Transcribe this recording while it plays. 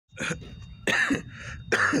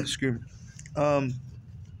Excuse me.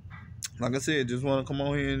 Like I said, just want to come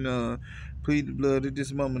on here and plead the blood at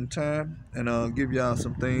this moment in time, and give y'all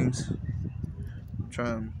some things. I'm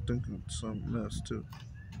trying to think of something else too.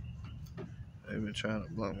 They've been trying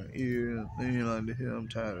to block my ear and things like that. I'm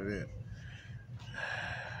tired of that.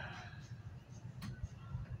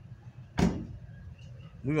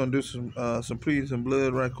 We're gonna do some pleading some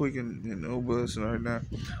blood right quick and over us right now.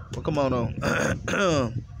 Well, come on.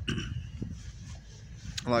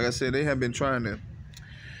 Like I said, they have been trying to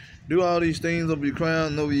do all these things over your crown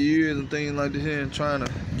and over years and things like this here, and trying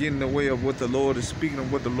to get in the way of what the Lord is speaking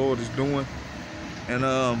of, what the Lord is doing. And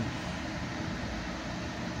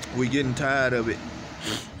we're getting tired of it.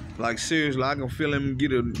 Like, seriously, I can feel him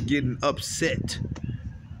getting upset.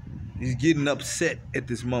 He's getting upset at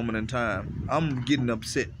this moment in time. I'm getting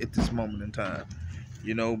upset at this moment in time.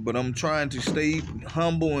 You know, but I'm trying to stay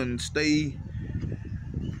humble and stay...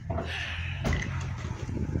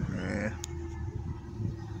 Man.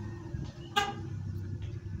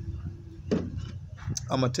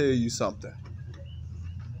 I'm going to tell you something.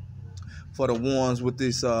 For the ones with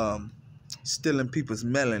this stealing people's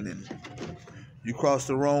melanin. You crossed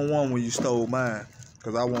the wrong one when you stole mine.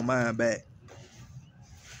 Because I want mine back.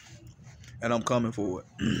 And I'm coming for it.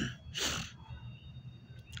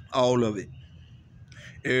 All of it.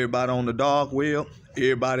 Everybody on the dark web.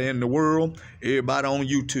 Everybody in the world. Everybody on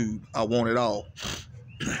YouTube. I want it all.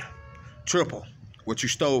 Triple what you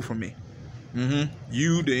stole from me.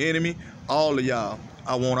 You, the enemy, all of y'all.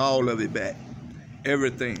 I want all of it back.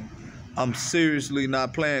 Everything. I'm seriously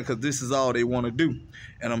not playing, because this is all they want to do.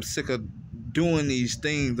 And I'm sick of doing these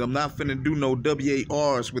things. I'm not finna do no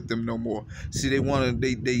WARs with them no more. See, they want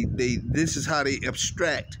to, this is how they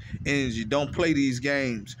abstract energy. Don't play these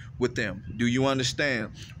games with them. Do you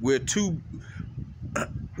understand? We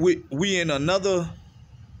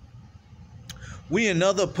in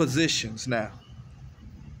other positions now.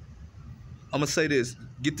 I'm gonna say this,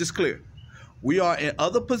 get this clear. We are in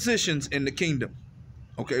other positions in the kingdom.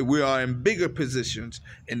 Okay, we are in bigger positions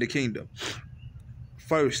in the kingdom.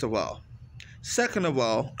 First of all. Second of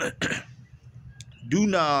all, do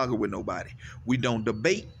not argue with nobody. We don't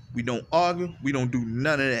debate. We don't argue. We don't do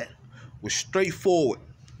none of that. We're straightforward.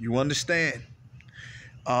 You understand?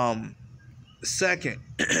 Second,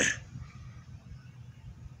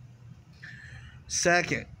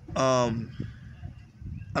 third,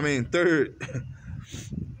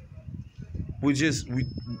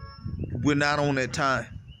 we're not on that time.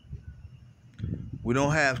 We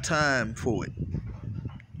don't have time for it.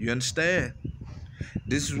 You understand?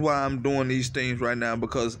 This is why I'm doing these things right now,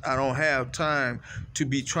 because I don't have time to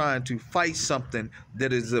be trying to fight something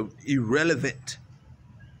that is irrelevant.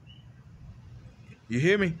 You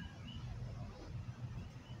hear me?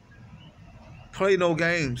 Play no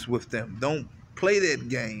games with them. Don't play that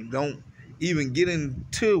game. Don't even get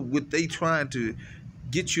into what they trying to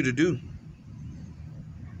get you to do.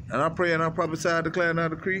 And I pray and I prophesy, I declare and I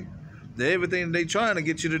decree that everything they trying to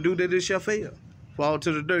get you to do, that it shall fail. Fall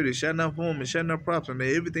to the dirty, shall not form and shall not prosper. And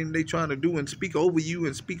everything they trying to do and speak over you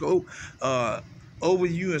and speak over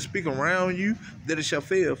you and speak around you, that it shall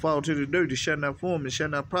fail. Fall to the dirty, shall not form and shall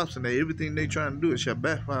not prosper. And everything they trying to do, it shall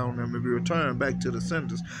backfire on them and be returned back to the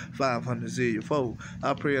senders 500 zillionfold.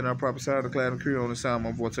 I pray and I prophesy, I declare and decree on the sound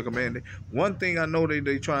of my voice, I command it. One thing I know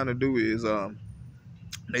they trying to do is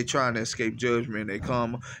they trying to escape judgment. They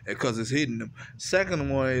come because it's hitting them. Second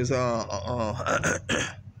one is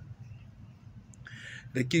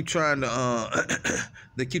they keep trying to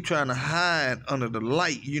hide under the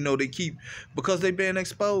light. You know, because they've been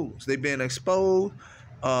exposed. They've been exposed.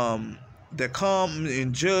 Their calm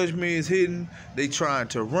and judgment is hidden. They trying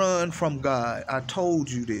to run from God. I told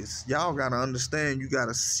you this. Y'all gotta understand. You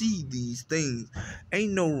gotta see these things.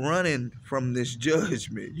 Ain't no running from this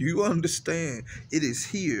judgment. You understand? It is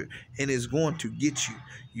here and it's going to get you.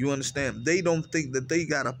 You understand? They don't think that they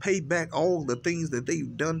gotta pay back all the things that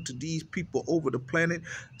they've done to these people over the planet.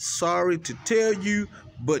 Sorry to tell you,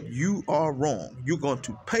 but you are wrong. You're going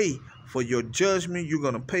to pay for your judgment. You're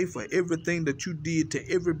going to pay for everything that you did to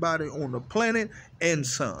everybody on the planet and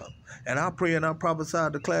some. And I pray and I prophesy, I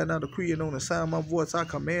declare and I decree, and on the sound of my voice, I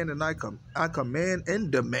command and I command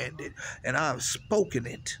and demand it. And I've spoken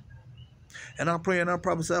it. And I pray and I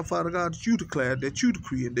prophesy, Father God, that you declare, that you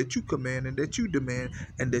decree, and that you command, and that you demand,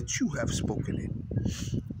 and that you have spoken it.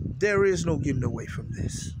 There is no getting away from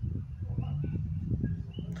this.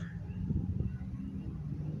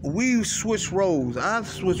 We switch roles. I've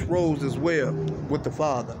switched roles as well with the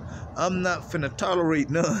Father. I'm not finna tolerate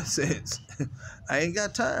nonsense. I ain't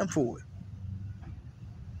got time for it.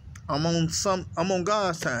 I'm on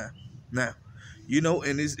God's time now. you know,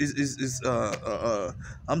 and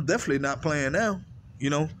I'm definitely not playing now, you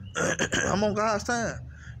know. I'm on God's time,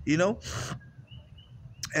 you know.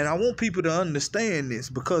 And I want people to understand this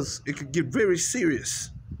because it could get very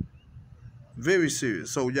serious. Very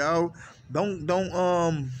serious. So y'all don't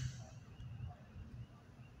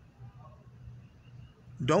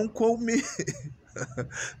quote me.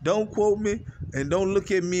 Don't quote me, and don't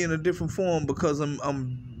look at me in a different form because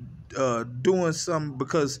I'm doing something.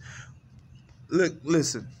 Because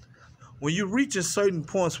listen, when you're reaching certain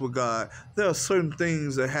points with God, there are certain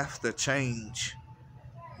things that have to change.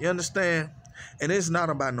 You understand? And it's not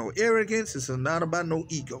about no arrogance. It's not about no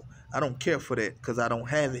ego. I don't care for that because I don't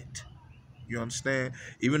have it. You understand?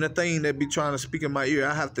 Even the thing that be trying to speak in my ear,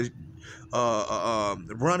 I have to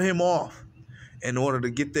run him off in order to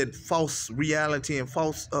get that false reality and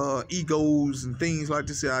false egos and things like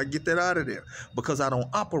this. I get that out of there because I don't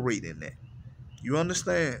operate in that. You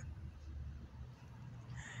understand?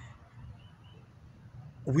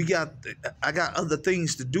 I got other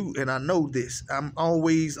things to do, and I know this.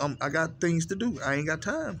 I got things to do. I ain't got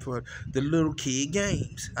time for the little kid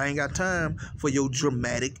games. I ain't got time for your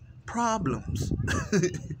dramatic problems.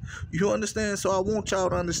 You understand? So I want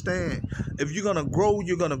y'all to understand. If you're gonna grow,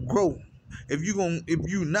 you're gonna grow. If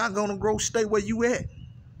you're not gonna grow, stay where you at.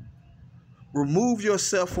 Remove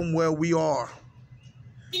yourself from where we are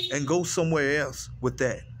and go somewhere else with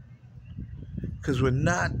that. Because we're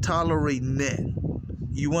not tolerating that.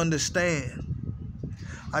 You understand?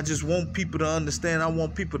 I just want people to understand. I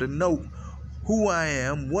want people to know who I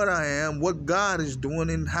am, what God is doing,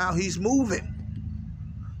 and how he's moving.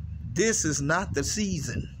 This is not the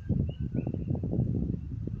season.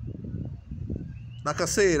 Like I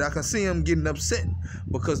said, I can see them getting upset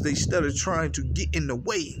because they started trying to get in the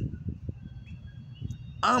way.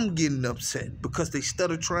 I'm getting upset because they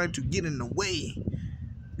started trying to get in the way.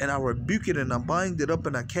 And I rebuke it and I bind it up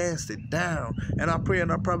and I cast it down. And I pray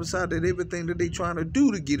and I prophesy that everything that they trying to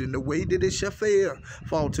do to get in the way, that it shall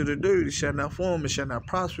fall to the dirt. It shall not form, it shall not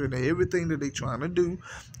prosper. And everything that they trying to do,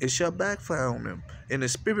 it shall backfire on them. In the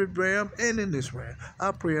spirit realm and in this realm.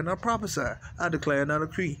 I pray and I prophesy. I declare and I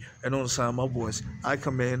decree. And on the sound of my voice, I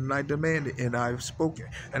command and I demand it. And I have spoken.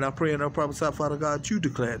 And I pray and I prophesy, Father God, you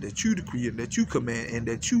declare, that you decree, and that you command, and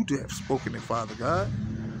that you have spoken it, Father God.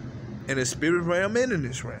 In the spirit realm and in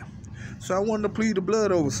this realm. So I wanted to plead the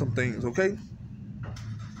blood over some things, okay?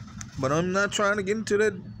 But I'm not trying to get into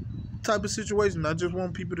that type of situation. I just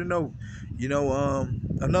want people to know, you know,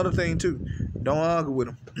 another thing too, don't argue with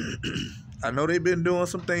them. I know they've been doing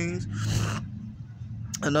some things.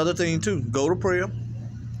 Another thing too, go to prayer.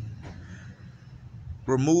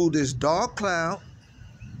 Remove this dark cloud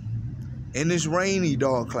and this rainy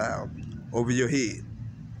dark cloud over your head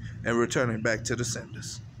and return it back to the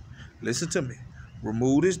senders. Listen to me.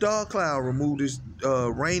 Remove this dark cloud. Remove this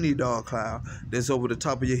rainy dark cloud that's over the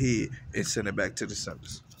top of your head and send it back to the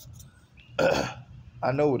senders.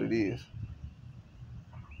 I know what it is.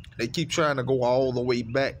 They keep trying to go all the way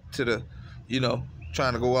back to the, you know,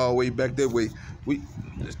 trying to go all the way back that way.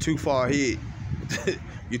 It's too far ahead.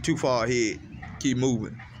 You're too far ahead. Keep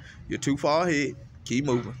moving. You're too far ahead. Keep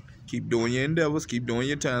moving. Keep doing your endeavors. Keep doing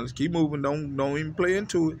your talents. Keep moving. Don't even play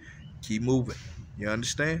into it. Keep moving. You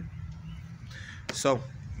understand? So,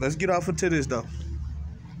 let's get off into this, though.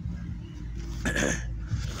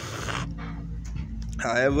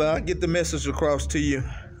 However I get the message across to you,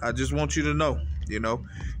 I just want you to know, you know,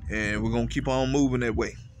 and we're going to keep on moving that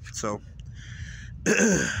way. So,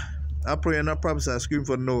 I pray and I prophesy, scream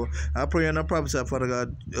for the Lord. I pray and I prophesy, Father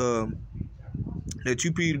God, that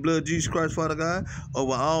you plead the blood of Jesus Christ, Father God,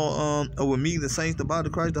 over all, over me, the saints, the body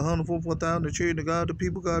of Christ, the 144,000, the children of God, the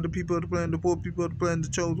people of the planet, the poor people of the planet,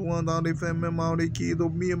 the chosen ones, all their family members, all their kids,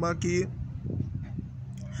 over me and my kid,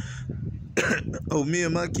 over me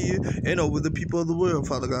and my kid, and over the people of the world,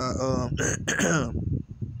 Father God.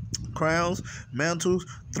 Crowns, mantles,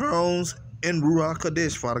 thrones, and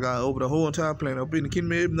Ruachkadesh, Father God, over the whole entire planet, up in the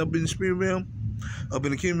kingdom of heaven, up in the spirit realm, up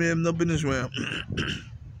in the kingdom of heaven, up in this realm.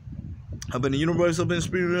 Up in the universe, up in the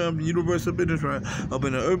spirit realm, the universe, up in this realm. Up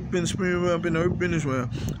in the earth, up in the spirit realm, up in the earth, in this realm.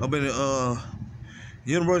 Up in the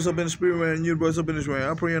universe, up in the spirit realm, universe, up in this realm.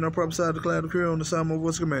 I pray and I prophesy, declare, decree on the sound of my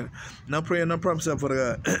voice command. And I pray and I prophesy, for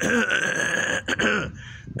the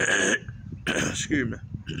God. Excuse me.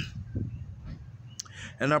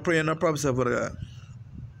 And I pray and I prophesy, for the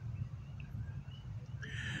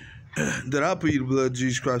God, that I plead the blood of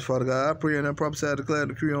Jesus Christ, Father God. I pray and I prophesy, declare,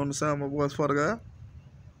 decree on the sound of my voice, Father God.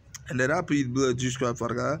 And that I plead the blood of Jesus Christ,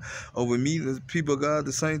 Father God, over me, the people of God,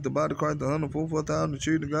 the saints, the body of Christ, the 144,000, the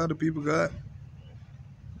children of God, the people of God,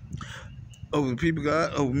 over the people of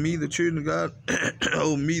God, over me, the children of God,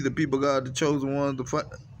 over me, the people of God, the chosen ones,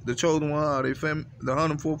 the chosen one, all their family, the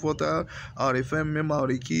 144,000, all their family members, all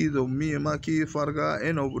their kids, over me and my kids, Father God,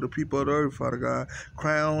 and over the people of the earth, Father God.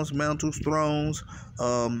 Crowns, mantles, thrones,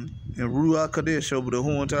 and Ruachkadeshoverplanet over the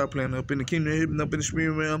whole entire planet, up in the kingdom of heaven, up in the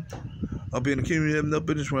spirit realm, up in the kingdom of heaven, up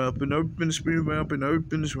in this realm, up in the earth, in the spirit realm, up in the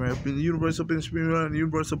earth, in this realm, up in the universe, up in the spirit realm, the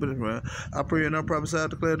universe, up in this realm. I pray and I prophesy,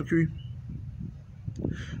 declare, decree.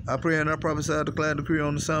 I pray and I prophesy, declare, decree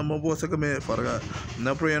on the sound of my voice, I command, Father God. And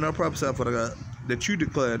I pray and I prophesy, Father God, that you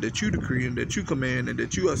declare, that you decree, and that you command, and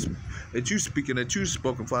that you speak, and that you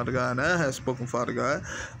spoken, Father God, and I have spoken, Father God.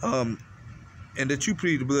 And that you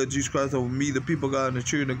plead the blood of Jesus Christ over me, the people of God, and the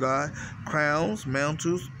children of God, crowns,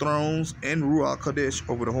 mantles, thrones, and Ruachkadesh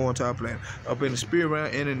over the whole entire planet, up in the spirit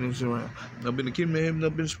realm and in this realm, up in the kingdom of heaven,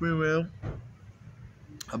 up in the spirit realm.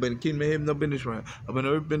 I've been the kingdom of heaven, up in this realm. I've been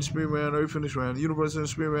the earth, been the spirit realm, earth in this realm, the universe in the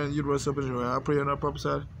spirit realm, the universe up in this realm. I pray and I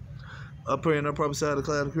prophesy. I pray and I prophesy,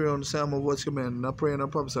 declare, decree on the sound of what's commanded. And I pray and I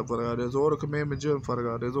prophesy, Father God. There's order, commandment, judgment, Father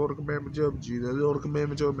God. There's order, commandment, judgment, Jesus. There's order,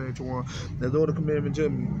 commandment, judgment, one. There's order, commandment,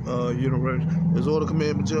 judgment, universe. There's order,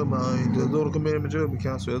 commandment, judgment, there's order, commandment, judgment,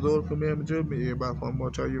 council. There's order, commandment, judgment, everybody from my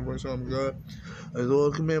child, universe, son of God. There's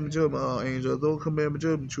order, commandment, judgment, angel. There's order, commandment,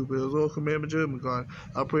 judgment, truth. There's order, commandment, judgment, God.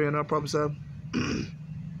 I pray and I prophesy.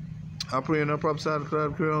 I pray and I prophesy, declare,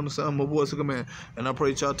 decree on the sound of my voice of command. And I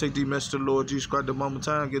pray that y'all take these messages to the Lord Jesus Christ the moment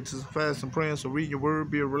time, get to fast and praying, so read your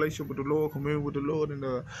word, be a relationship with the Lord, commune with the Lord,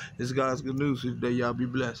 and it's God's good news today. Y'all be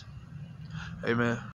blessed. Amen.